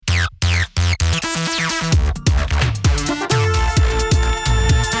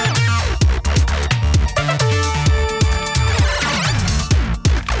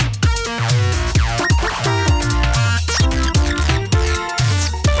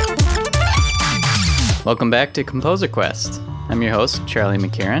Welcome back to Composer Quest. I'm your host, Charlie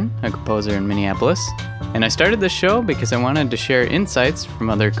McCarran, a composer in Minneapolis, and I started this show because I wanted to share insights from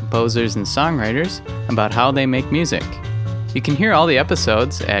other composers and songwriters about how they make music. You can hear all the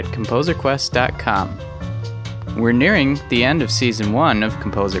episodes at composerquest.com. We're nearing the end of Season 1 of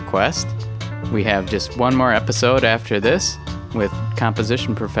Composer Quest. We have just one more episode after this with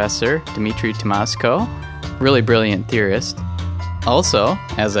composition professor Dmitry Tomasko, really brilliant theorist. Also,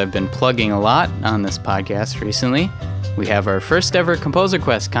 as I've been plugging a lot on this podcast recently, we have our first ever Composer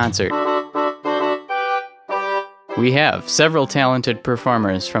Quest concert. We have several talented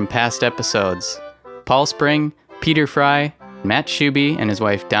performers from past episodes: Paul Spring, Peter Fry, Matt Schuby and his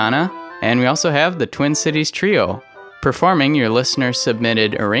wife Donna, and we also have the Twin Cities Trio performing your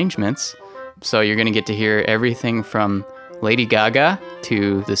listener-submitted arrangements. So you're going to get to hear everything from Lady Gaga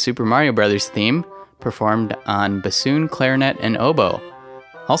to the Super Mario Brothers theme, performed on bassoon, clarinet, and oboe.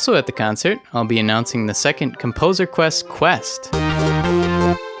 Also at the concert, I'll be announcing the second Composer Quest Quest,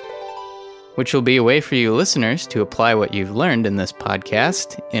 which will be a way for you listeners to apply what you've learned in this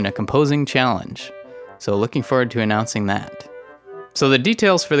podcast in a composing challenge. So looking forward to announcing that. So the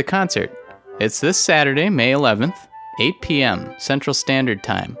details for the concert. It's this Saturday, May 11th, 8 p.m. Central Standard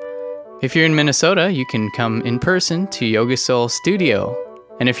Time. If you're in Minnesota, you can come in person to Yoga Soul Studio.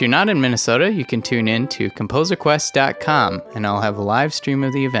 And if you're not in Minnesota, you can tune in to composerquest.com, and I'll have a live stream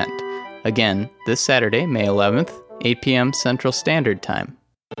of the event. Again, this Saturday, May 11th, 8 p.m. Central Standard Time.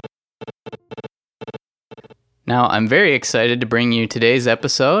 Now, I'm very excited to bring you today's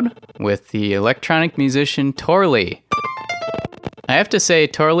episode with the electronic musician Torli. I have to say,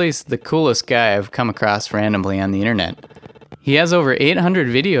 Torli's the coolest guy I've come across randomly on the internet. He has over 800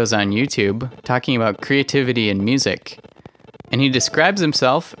 videos on YouTube talking about creativity and music. And he describes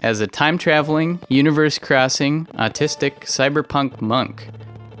himself as a time-traveling, universe-crossing, autistic, cyberpunk monk.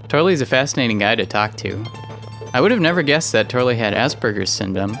 Torli's a fascinating guy to talk to. I would have never guessed that Torli had Asperger's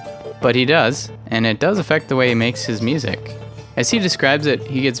syndrome, but he does, and it does affect the way he makes his music. As he describes it,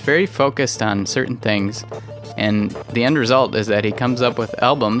 he gets very focused on certain things, and the end result is that he comes up with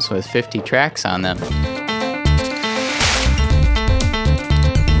albums with 50 tracks on them.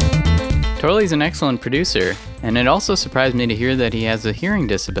 Torli's an excellent producer, and it also surprised me to hear that he has a hearing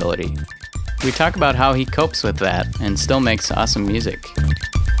disability. We talk about how he copes with that and still makes awesome music.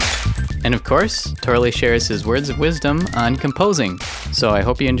 And of course, Torli shares his words of wisdom on composing, so I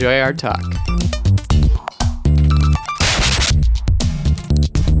hope you enjoy our talk.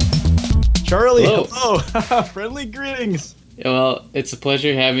 Charlie, hello. Friendly greetings. Well, it's a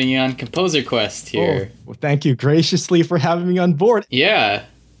pleasure having you on Composer Quest here. Well, thank you graciously for having me on board. Yeah.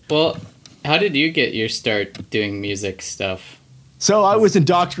 Well, how did you get your start doing music stuff? So I was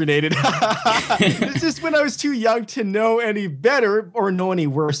indoctrinated. This is when I was too young to know any better or know any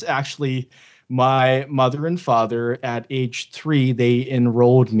worse, actually. My mother and father, at age 3, they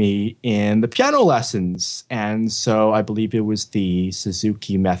enrolled me in the piano lessons. And so I believe it was the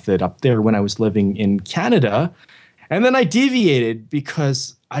Suzuki method up there when I was living in Canada. And then I deviated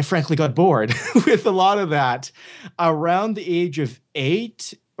because I frankly got bored with a lot of that. Around the age of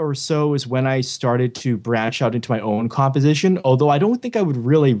 8 or so is when I started to branch out into my own composition, although I don't think I would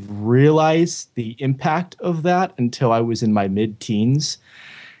really realize the impact of that until I was in my mid-teens.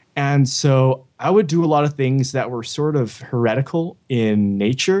 And so I would do a lot of things that were sort of heretical in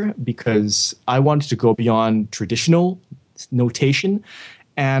nature because I wanted to go beyond traditional notation.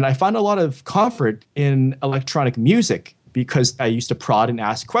 And I found a lot of comfort in electronic music because I used to prod and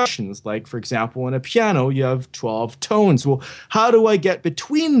ask questions. Like, for example, on a piano, you have 12 tones. Well, how do I get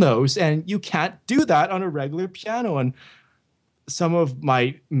between those? And you can't do that on a regular piano. And some of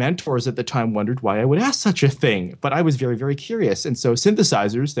my mentors at the time wondered why I would ask such a thing. But I was very, very curious. And so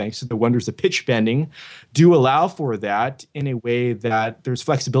synthesizers, thanks to the wonders of pitch bending, do allow for that in a way that there's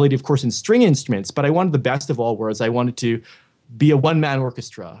flexibility, of course, in string instruments. But I wanted the best of all worlds. I wanted to be a one-man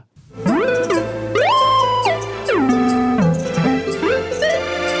orchestra.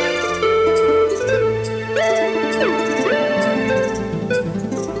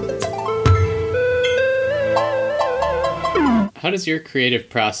 How does your creative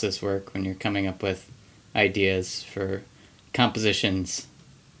process work when you're coming up with ideas for compositions?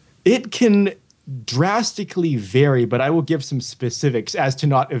 It can drastically vary, but I will give some specifics as to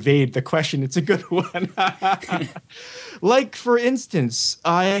not evade the question. It's a good one. Like, for instance,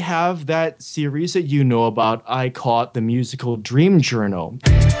 I have that series that you know about. I call it the Musical Dream Journal.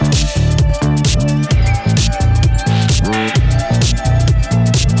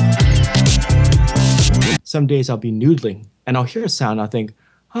 Some days I'll be noodling and I'll hear a sound. I'll think,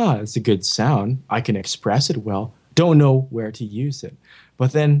 it's a good sound. I can express it well. don't know where to use it.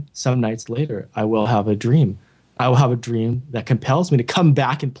 But then some nights later, I will have a dream. I will have a dream that compels me to come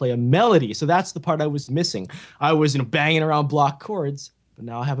back and play a melody. So that's the part I was missing. I was, banging around block chords, but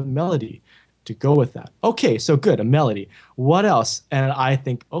now I have a melody to go with that. Okay, so good, a melody. What else? And I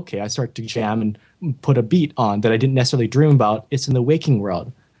think, okay, I start to jam and put a beat on that I didn't necessarily dream about. It's in the waking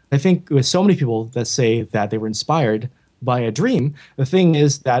world. I think with so many people that say that they were inspired by a dream, the thing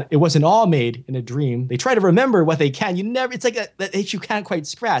is that it wasn't all made in a dream. They try to remember what they can. It's like that itch you can't quite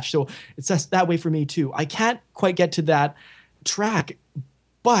scratch. So it's just that way for me too. I can't quite get to that track,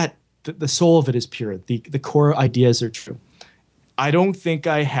 but the soul of it is pure. The core ideas are true. I don't think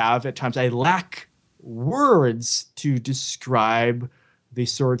I have, at times, I lack words to describe the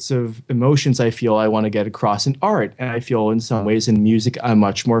sorts of emotions I feel I want to get across in art. And I feel in some ways in music, I'm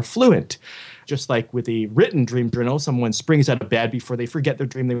much more fluent. Just like with a written dream journal, someone springs out of bed before they forget their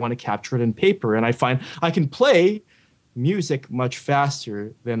dream, they want to capture it in paper. And I find I can play music much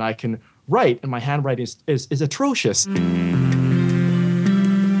faster than I can write, and my handwriting is atrocious.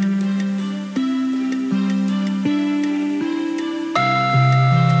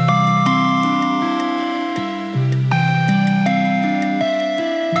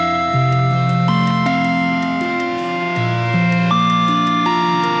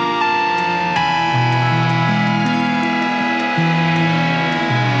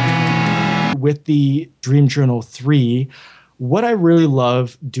 With the Dream Journal 3, what I really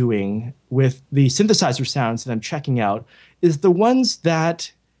love doing with the synthesizer sounds that I'm checking out is the ones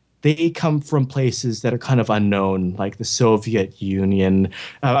that they come from places that are kind of unknown, like the Soviet Union,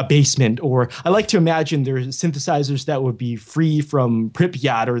 a basement, or I like to imagine there's synthesizers that would be free from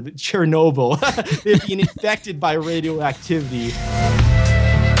Pripyat or Chernobyl. They've been infected by radioactivity.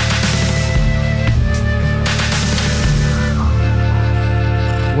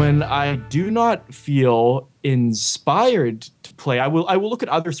 When I do not feel inspired to play, I will look at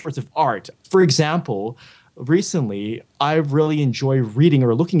other sorts of art. For example, recently, I really enjoy reading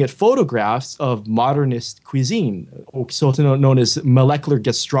or looking at photographs of modernist cuisine, also known as molecular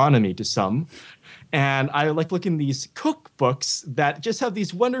gastronomy to some. And I like looking at these cookbooks that just have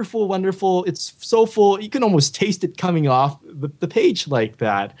these wonderful, it's so full, you can almost taste it coming off the page like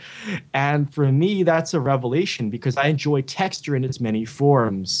that. And for me, that's a revelation because I enjoy texture in its many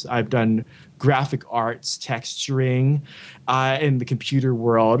forms. I've done graphic arts, texturing in the computer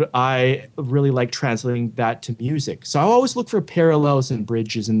world. I really like translating that to music. So I always look for parallels and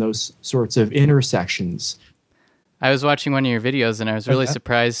bridges in those sorts of intersections. I was watching one of your videos and I was really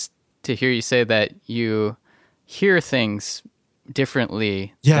surprised to hear you say that you hear things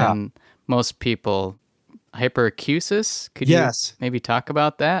differently than most people. Hyperacusis? Could you maybe talk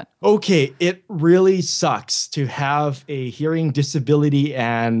about that? Okay, it really sucks to have a hearing disability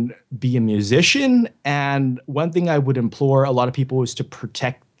and be a musician. And one thing I would implore a lot of people is to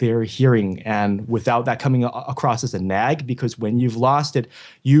protect their hearing, and without that coming across as a nag, because when you've lost it,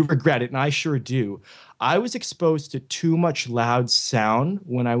 you regret it, and I sure do. I was exposed to too much loud sound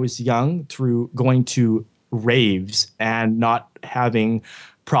when I was young through going to raves and not having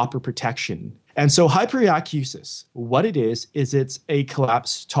proper protection. And so hyperacusis, what it is it's a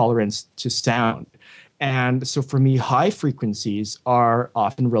collapsed tolerance to sound. And so for me, high frequencies are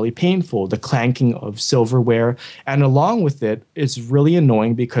often really painful, the clanking of silverware. And along with it, it's really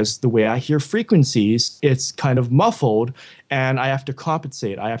annoying because the way I hear frequencies, it's kind of muffled and I have to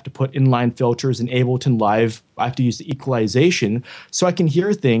compensate. I have to put inline filters in Ableton Live. I have to use the equalization so I can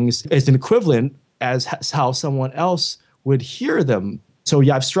hear things as an equivalent as how someone else would hear them. So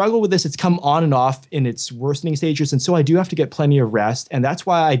yeah, I've struggled with this. It's come on and off in its worsening stages. And so I do have to get plenty of rest. And that's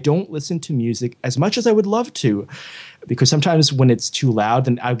why I don't listen to music as much as I would love to. Because sometimes when it's too loud,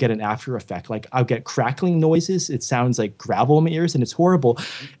 then I'll get an after effect. Like I'll get crackling noises. It sounds like gravel in my ears and it's horrible.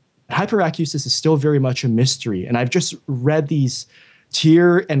 Hyperacusis is still very much a mystery. And I've just read these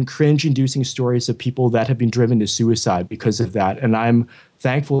tear and cringe-inducing stories of people that have been driven to suicide because of that. And I'm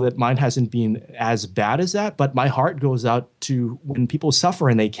thankful that mine hasn't been as bad as that, but my heart goes out to when people suffer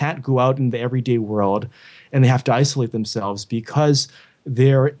and they can't go out in the everyday world and they have to isolate themselves because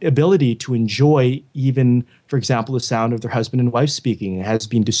their ability to enjoy even, for example, the sound of their husband and wife speaking has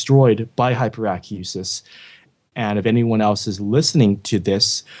been destroyed by hyperacusis. And if anyone else is listening to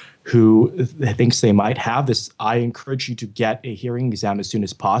this who thinks they might have this, I encourage you to get a hearing exam as soon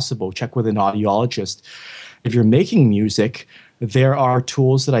as possible. Check with an audiologist. If you're making music, there are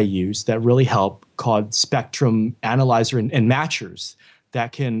tools that I use that really help called spectrum analyzer and matchers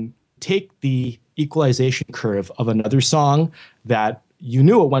that can take the equalization curve of another song that you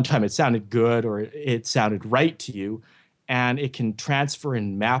knew at one time it sounded good or it sounded right to you, and it can transfer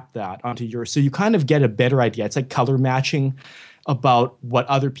and map that onto yours. So you kind of get a better idea. It's like color matching about what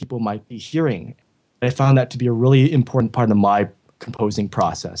other people might be hearing. I found that to be a really important part of my composing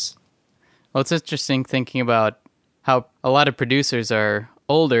process. Well, it's interesting thinking about how a lot of producers are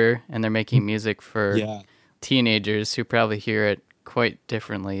older and they're making music for teenagers who probably hear it quite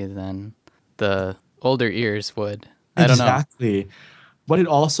differently than the older ears would. I don't know. Exactly. What it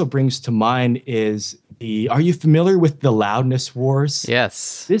also brings to mind is are you familiar with the loudness wars?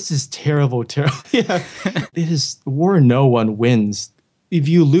 Yes. This is terrible. Yeah. It is war no one wins. If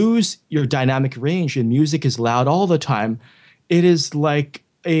you lose your dynamic range and music is loud all the time, it is like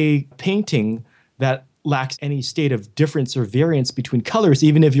a painting that lacks any state of difference or variance between colors.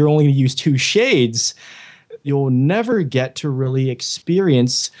 Even if you're only going to use 2 shades, you'll never get to really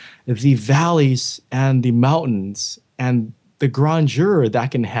experience the valleys and the mountains and the grandeur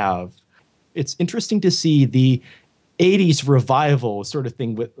that can have. It's interesting to see the 80s revival sort of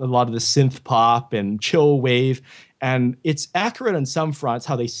thing with a lot of the synth pop and chill wave. And it's accurate on some fronts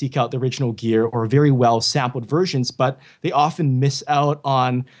how they seek out the original gear or very well sampled versions, but they often miss out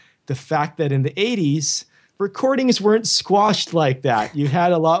on the fact that in the 80s, recordings weren't squashed like that. You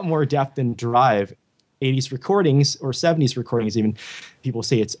had a lot more depth and drive. 80s recordings or 70s recordings even, people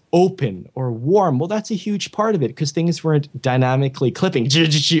say it's open or warm. Well, that's a huge part of it because things weren't dynamically clipping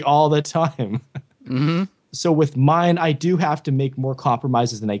all the time. Mm-hmm. So with mine, I do have to make more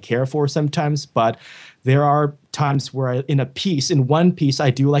compromises than I care for sometimes, but there are times where in one piece,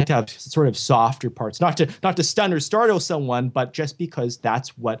 I do like to have sort of softer parts, not to stun or startle someone, but just because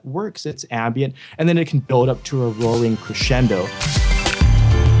that's what works. It's ambient, and then it can build up to a roaring crescendo.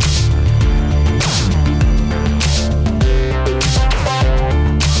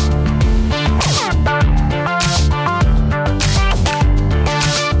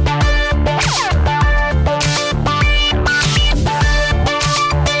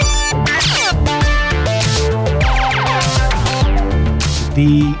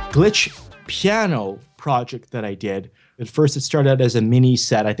 The glitch piano project that I did, at first it started out as a mini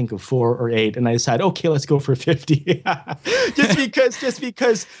set, I think of 4 or 8, and I decided, okay, let's go for 50. Not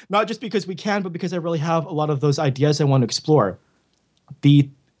just because we can, but because I really have a lot of those ideas I want to explore. The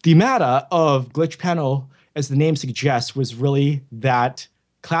themata of glitch piano, as the name suggests, was really that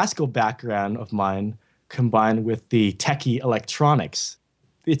classical background of mine combined with the techie electronics.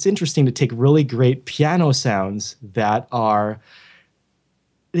 It's interesting to take really great piano sounds that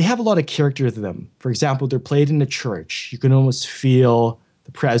they have a lot of character to them. For example, they're played in a church. You can almost feel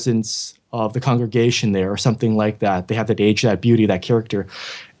the presence of the congregation there or something like that. They have that age, that beauty, that character.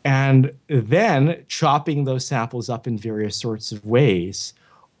 And then chopping those samples up in various sorts of ways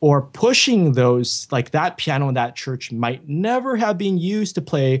or pushing those, like that piano in that church might never have been used to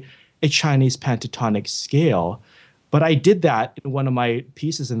play a Chinese pentatonic scale. But I did that in one of my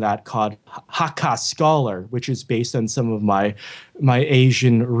pieces in that called Hakka Scholar, which is based on some of my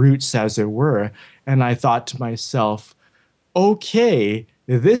Asian roots, as it were. And I thought to myself, okay,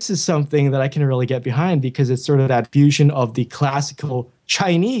 this is something that I can really get behind because it's sort of that fusion of the classical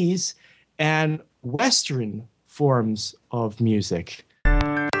Chinese and Western forms of music.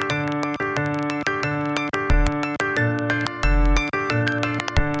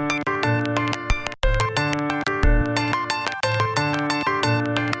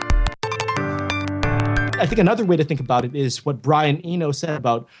 I think another way to think about it is what Brian Eno said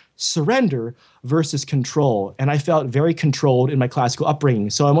about surrender versus control. And I felt very controlled in my classical upbringing.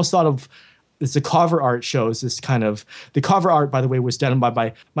 So I almost thought of this, the cover art shows this kind of, the cover art, by the way, was done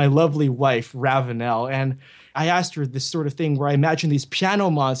by my lovely wife, Ravenel. And I asked her this sort of thing where I imagine these piano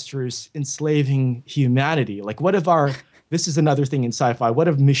monsters enslaving humanity. Like what if this is another thing in sci-fi, what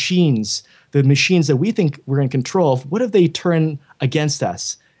if machines, the machines that we think we're in control of, what if they turn against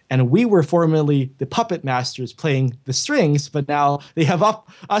us? And we were formerly the puppet masters playing the strings, but now they have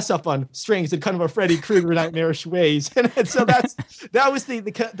us up on strings in kind of a Freddy Krueger nightmarish ways. And so that was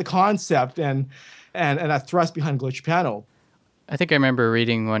the concept and a thrust behind glitch piano. I think I remember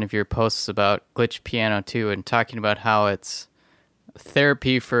reading one of your posts about glitch piano too, and talking about how it's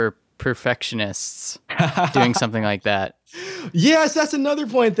therapy for perfectionists doing something like that. Yes, that's another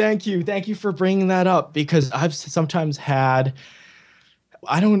point. Thank you for bringing that up, because I've sometimes had,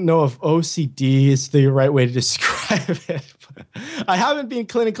 I don't know if OCD is the right way to describe it. I haven't been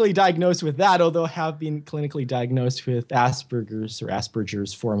clinically diagnosed with that, although I have been clinically diagnosed with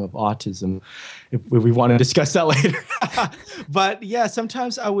Asperger's form of autism, if we want to discuss that later. But yeah,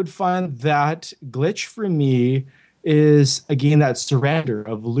 sometimes I would find that glitch for me is, again, that surrender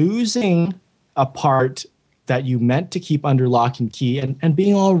of losing a part that you meant to keep under lock and key and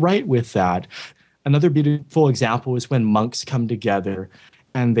being all right with that. Another beautiful example is when monks come together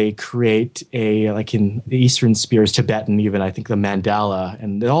and they create like in the Eastern spheres, Tibetan even, I think the mandala,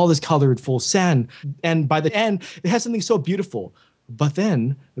 and all this colored full sand. And by the end, it has something so beautiful. But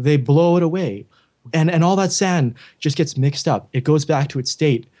then they blow it away. And all that sand just gets mixed up. It goes back to its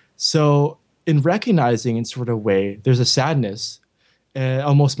state. So in recognizing in sort of way, there's a sadness,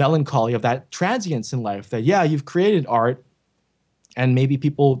 almost melancholy of that transience in life that, yeah, you've created art and maybe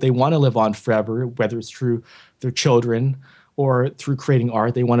people, they want to live on forever, whether it's through their children or through creating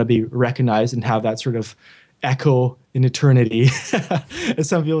art. They want to be recognized and have that sort of echo in eternity, as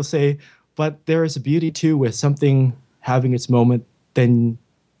some people say. But there is a beauty too with something having its moment, then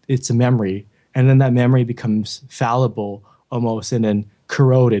it's a memory. And then that memory becomes fallible almost and then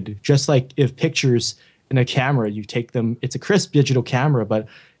corroded. Just like if pictures in a camera, you take them, it's a crisp digital camera, but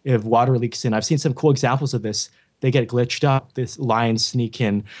if water leaks in, I've seen some cool examples of this, they get glitched up, this lines sneak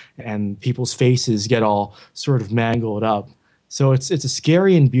in and people's faces get all sort of mangled up. So it's a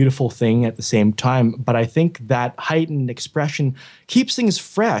scary and beautiful thing at the same time. But I think that heightened expression keeps things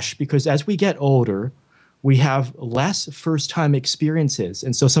fresh because as we get older, we have less first-time experiences.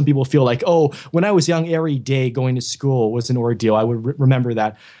 And so some people feel like, oh, when I was young, every day going to school was an ordeal. I would remember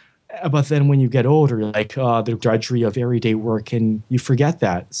that. But then when you get older, like the drudgery of everyday work, and you forget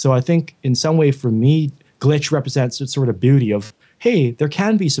that. So I think in some way for me, Glitch represents a sort of beauty of, hey, there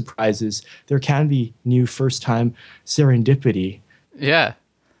can be surprises. There can be new first-time serendipity. Yeah.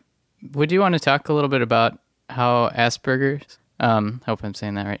 Would you want to talk a little bit about how Asperger's, hope I'm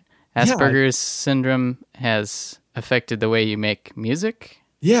saying that right, Asperger's syndrome has affected the way you make music?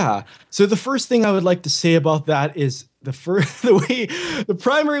 Yeah. So the first thing I would like to say about that is the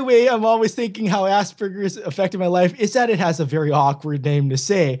primary way I'm always thinking how Asperger's affected my life is that it has a very awkward name to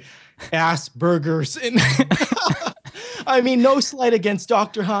say, Asperger's. And I mean, no slight against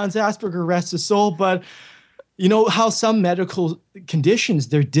Dr. Hans Asperger, rest his soul, but you know how some medical conditions,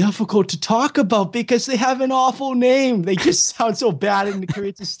 they're difficult to talk about because they have an awful name. They just sound so bad and it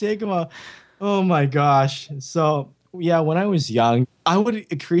creates a stigma. Oh my gosh. So yeah, when I was young, I would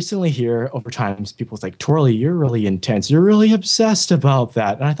increasingly hear over time people like, Torley, you're really intense. You're really obsessed about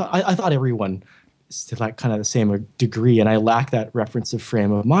that. And I thought everyone is to like kind of the same degree, and I lack that referensive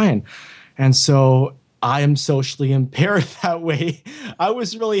frame of mind. And so I am socially impaired that way. I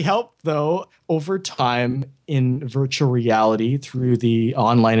was really helped, though, over time in virtual reality through the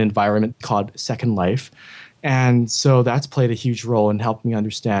online environment called Second Life. And so that's played a huge role in helping me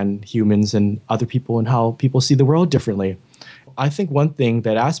understand humans and other people and how people see the world differently. I think one thing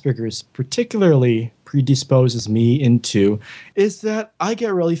that Asperger's particularly predisposes me into is that I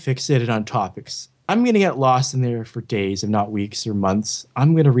get really fixated on topics. I'm going to get lost in there for days, if not weeks or months.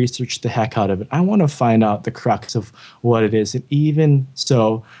 I'm going to research the heck out of it. I want to find out the crux of what it is. And even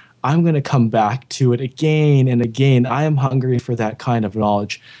so, I'm going to come back to it again and again. I am hungry for that kind of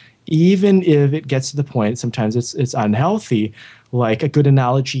knowledge. Even if it gets to the point, sometimes it's unhealthy. Like a good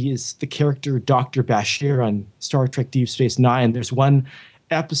analogy is the character Dr. Bashir on Star Trek Deep Space Nine. There's one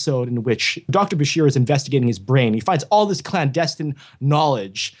episode in which Dr. Bashir is investigating his brain. He finds all this clandestine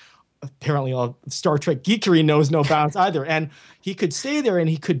knowledge. Apparently, all Star Trek geekery knows no bounds either. And he could stay there and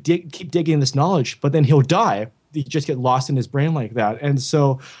he could keep digging this knowledge, but then he'll die. He just get lost in his brain like that. And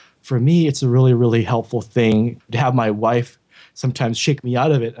so for me, it's a really, really helpful thing to have my wife sometimes shake me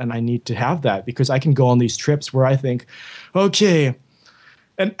out of it. And I need to have that because I can go on these trips where I think, okay,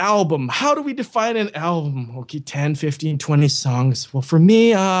 an album. How do we define an album? Okay, 10, 15, 20 songs. Well, for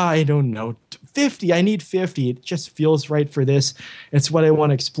me, I don't know. 50. I need 50. It just feels right for this. It's what I want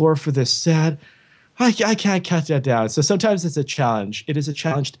to explore for this set. I can't cut that down. So sometimes it's a challenge. It is a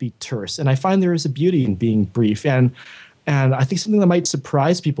challenge to be terse. And I find there is a beauty in being brief. And I think something that might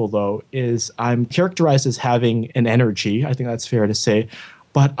surprise people, though, is I'm characterized as having an energy. I think that's fair to say.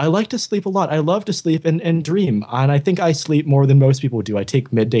 But I like to sleep a lot. I love to sleep and dream. And I think I sleep more than most people do. I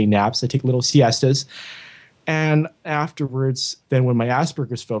take midday naps. I take little siestas. And afterwards, then when my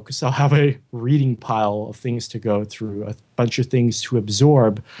Asperger's focus, I'll have a reading pile of things to go through, a bunch of things to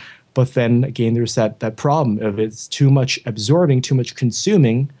absorb. But then again, there's that problem of it's too much absorbing, too much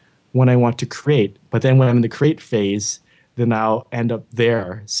consuming when I want to create. But then when I'm in the create phase, then I'll end up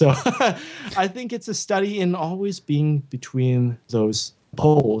there. So I think it's a study in always being between those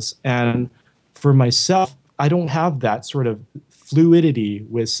poles. And for myself, I don't have that sort of fluidity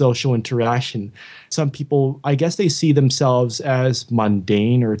with social interaction. Some people, I guess they see themselves as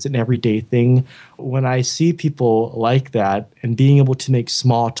mundane or it's an everyday thing. When I see people like that and being able to make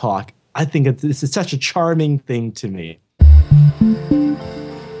small talk, I think this is such a charming thing to me.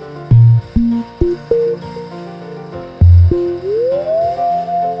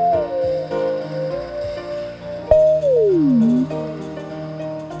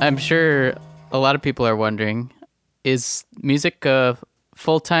 I'm sure a lot of people are wondering, is music a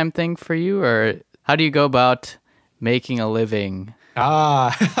full-time thing for you, or how do you go about making a living?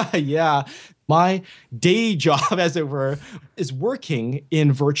 Yeah. My day job, as it were, is working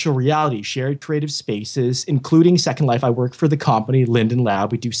in virtual reality, shared creative spaces, including Second Life. I work for the company, Linden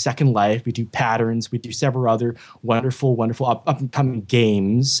Lab. We do Second Life, we do Patterns, we do several other wonderful, wonderful up-and-coming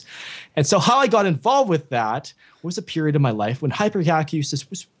games. And so how I got involved with that was a period of my life when hyperacusis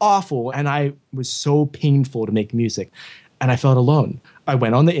was awful and I was so painful to make music. And I felt alone. I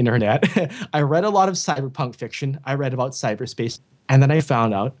went on the internet. I read a lot of cyberpunk fiction. I read about cyberspace. And then I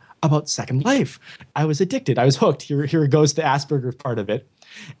found out about Second Life. I was addicted. I was hooked. Here goes the Asperger part of it.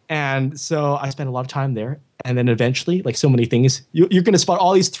 And so I spent a lot of time there. And then eventually, like so many things, you're going to spot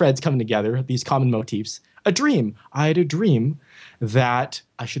all these threads coming together, these common motifs. A dream. I had a dream that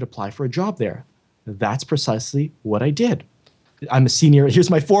I should apply for a job there. That's precisely what I did. I'm a senior. Here's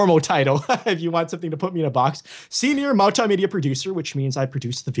my formal title. If you want something to put me in a box, senior multimedia producer, which means I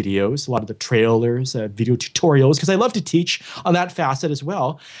produce the videos, a lot of the trailers, video tutorials, because I love to teach on that facet as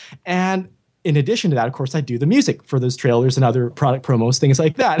well. And in addition to that, of course, I do the music for those trailers and other product promos, things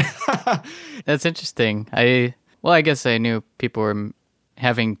like that. That's interesting. I guess I knew people were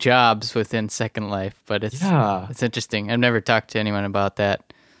having jobs within Second Life, but it's interesting. I've never talked to anyone about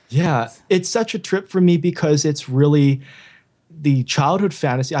that. Yeah, it's such a trip for me because it's really the childhood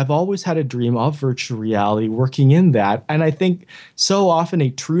fantasy. I've always had a dream of virtual reality, working in that. And I think so often a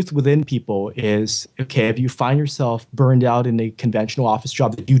truth within people is, okay, if you find yourself burned out in a conventional office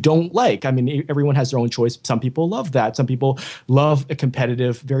job that you don't like, I mean, everyone has their own choice. Some people love that. Some people love a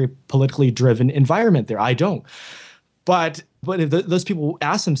competitive, very politically driven environment there. I don't. But if those people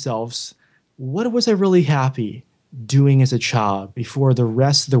ask themselves, what was I really happy doing as a child before the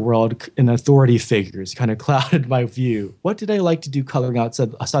rest of the world and authority figures kind of clouded my view? What did I like to do coloring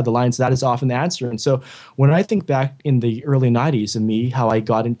outside the lines? That is often the answer. And so when I think back in the early 90s and me, how I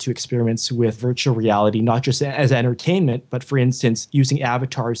got into experiments with virtual reality, not just as entertainment, but for instance, using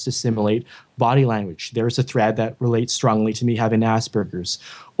avatars to simulate body language. There's a thread that relates strongly to me having Asperger's,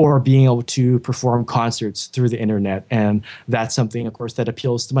 or being able to perform concerts through the internet. And that's something, of course, that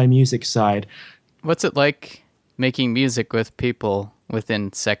appeals to my music side. What's it like making music with people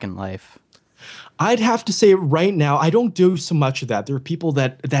within Second Life? I'd have to say right now, I don't do so much of that. There are people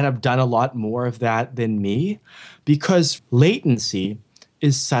that have done a lot more of that than me, because latency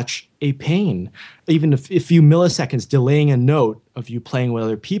is such a pain. Even if a few milliseconds delaying a note of you playing with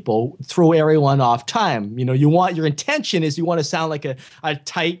other people, throw everyone off time. You know, your intention is you want to sound like a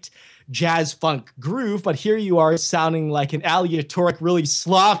tight jazz funk groove, but here you are sounding like an aleatoric, really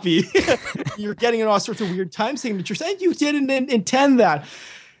sloppy. You're getting in all sorts of weird time signatures, and you didn't intend that.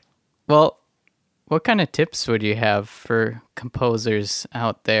 Well, what kind of tips would you have for composers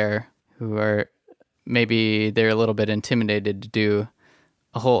out there who are maybe they're a little bit intimidated to do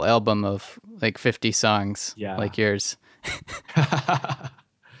a whole album of like 50 songs like yours?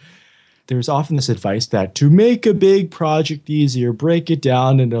 There's often this advice that to make a big project easier, break it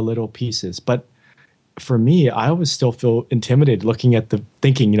down into little pieces. But for me, I always still feel intimidated looking at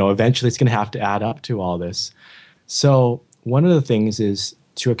thinking, eventually it's going to have to add up to all this. So one of the things is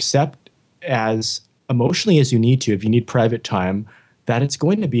to accept as emotionally as you need to, if you need private time, that it's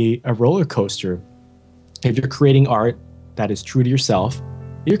going to be a roller coaster. If you're creating art that is true to yourself,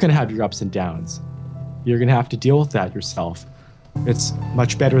 you're going to have your ups and downs. You're going to have to deal with that yourself. It's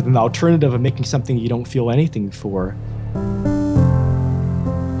much better than the alternative of making something you don't feel anything for.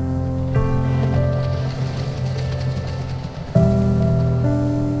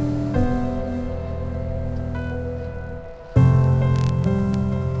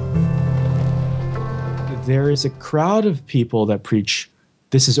 There is a crowd of people that preach,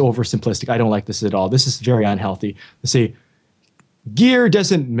 this is oversimplistic, I don't like this at all, this is very unhealthy. They say, gear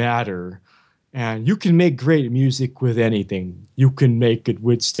doesn't matter. And you can make great music with anything. You can make it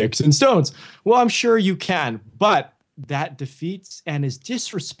with sticks and stones. Well, I'm sure you can, but that defeats and is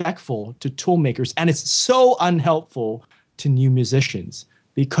disrespectful to tool makers. And it's so unhelpful to new musicians,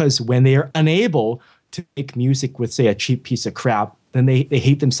 because when they are unable to make music with, say, a cheap piece of crap, then they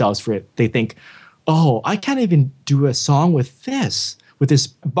hate themselves for it. They think, oh, I can't even do a song with this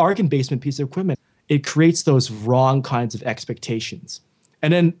bargain basement piece of equipment. It creates those wrong kinds of expectations.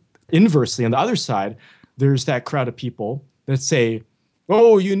 And then inversely, on the other side, there's that crowd of people that say,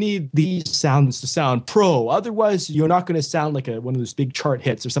 oh, you need these sounds to sound pro. Otherwise, you're not going to sound like one of those big chart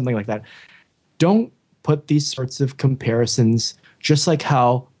hits or something like that. Don't put these sorts of comparisons, just like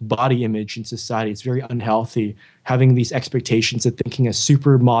how body image in society is very unhealthy, having these expectations of thinking a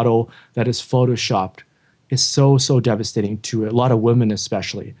supermodel that is photoshopped is so, so devastating to a lot of women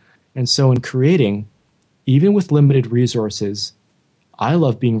especially. And so in creating, even with limited resources, I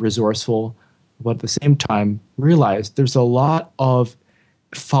love being resourceful, but at the same time, realize there's a lot of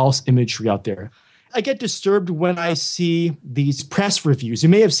false imagery out there. I get disturbed when I see these press reviews. You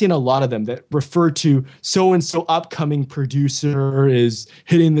may have seen a lot of them that refer to so-and-so upcoming producer is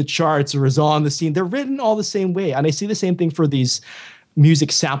hitting the charts or is on the scene. They're written all the same way. And I see the same thing for these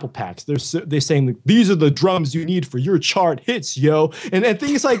music sample packs. They're saying, like, these are the drums you need for your chart hits, yo. And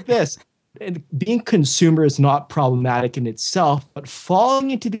things like this. And being consumer is not problematic in itself, but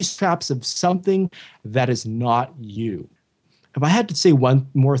falling into these traps of something that is not you. If I had to say one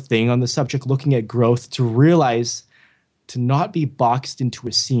more thing on the subject, looking at growth, to realize, to not be boxed into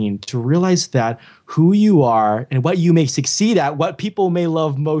a scene, to realize that who you are and what you may succeed at, what people may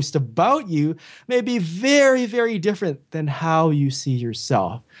love most about you, may be very, very different than how you see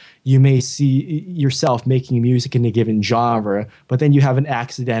yourself. You may see yourself making music in a given genre, but then you have an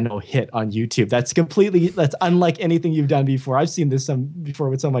accidental hit on YouTube. That's unlike anything you've done before. I've seen this before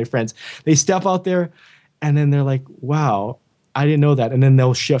with some of my friends. They step out there and then they're like, wow, I didn't know that. And then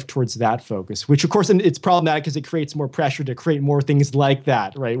they'll shift towards that focus, which of course it's problematic because it creates more pressure to create more things like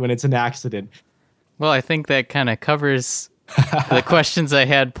that, right? When it's an accident. Well, I think that kind of covers the questions I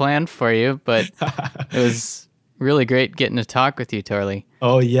had planned for you, but it was really great getting to talk with you, Torley.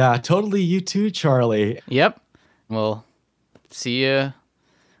 Oh yeah, totally. You too, Charlie. Yep. We'll see you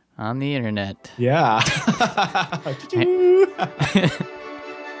on the internet. Yeah.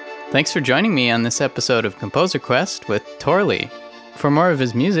 Thanks for joining me on this episode of Composer Quest with Torley. For more of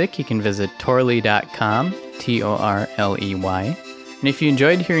his music, you can visit torley.com, Torley. And if you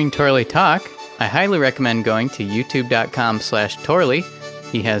enjoyed hearing Torley talk, I highly recommend going to youtube.com/Torley.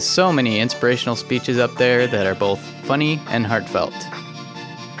 He has so many inspirational speeches up there that are both funny and heartfelt.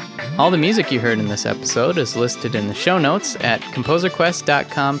 All the music you heard in this episode is listed in the show notes at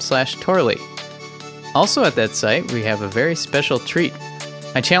composerquest.com/Torley. Also at that site, we have a very special treat.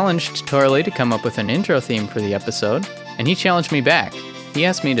 I challenged Torley to come up with an intro theme for the episode, and he challenged me back. He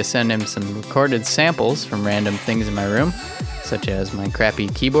asked me to send him some recorded samples from random things in my room, such as my crappy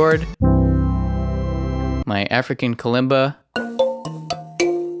keyboard, my African kalimba,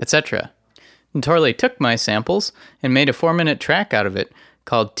 etc. And Torley took my samples and made a 4-minute track out of it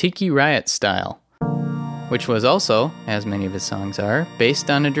called Tiki Riot Style, which was also, as many of his songs are, based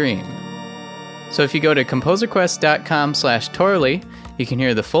on a dream. So if you go to composerquest.com/Torley, you can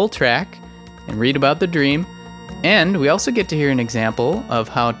hear the full track and read about the dream, and we also get to hear an example of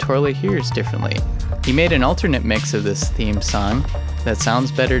how Torley hears differently. He made an alternate mix of this theme song that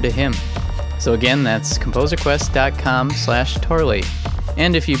sounds better to him. So again, that's composerquest.com/Torley.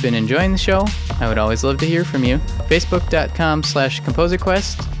 And if you've been enjoying the show, I would always love to hear from you.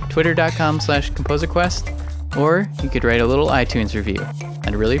 Facebook.com/ComposerQuest, Twitter.com/ComposerQuest, or you could write a little iTunes review.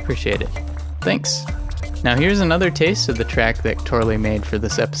 I'd really appreciate it. Thanks. Now here's another taste of the track that Torley made for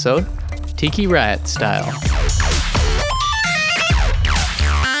this episode, Tiki Riot Style.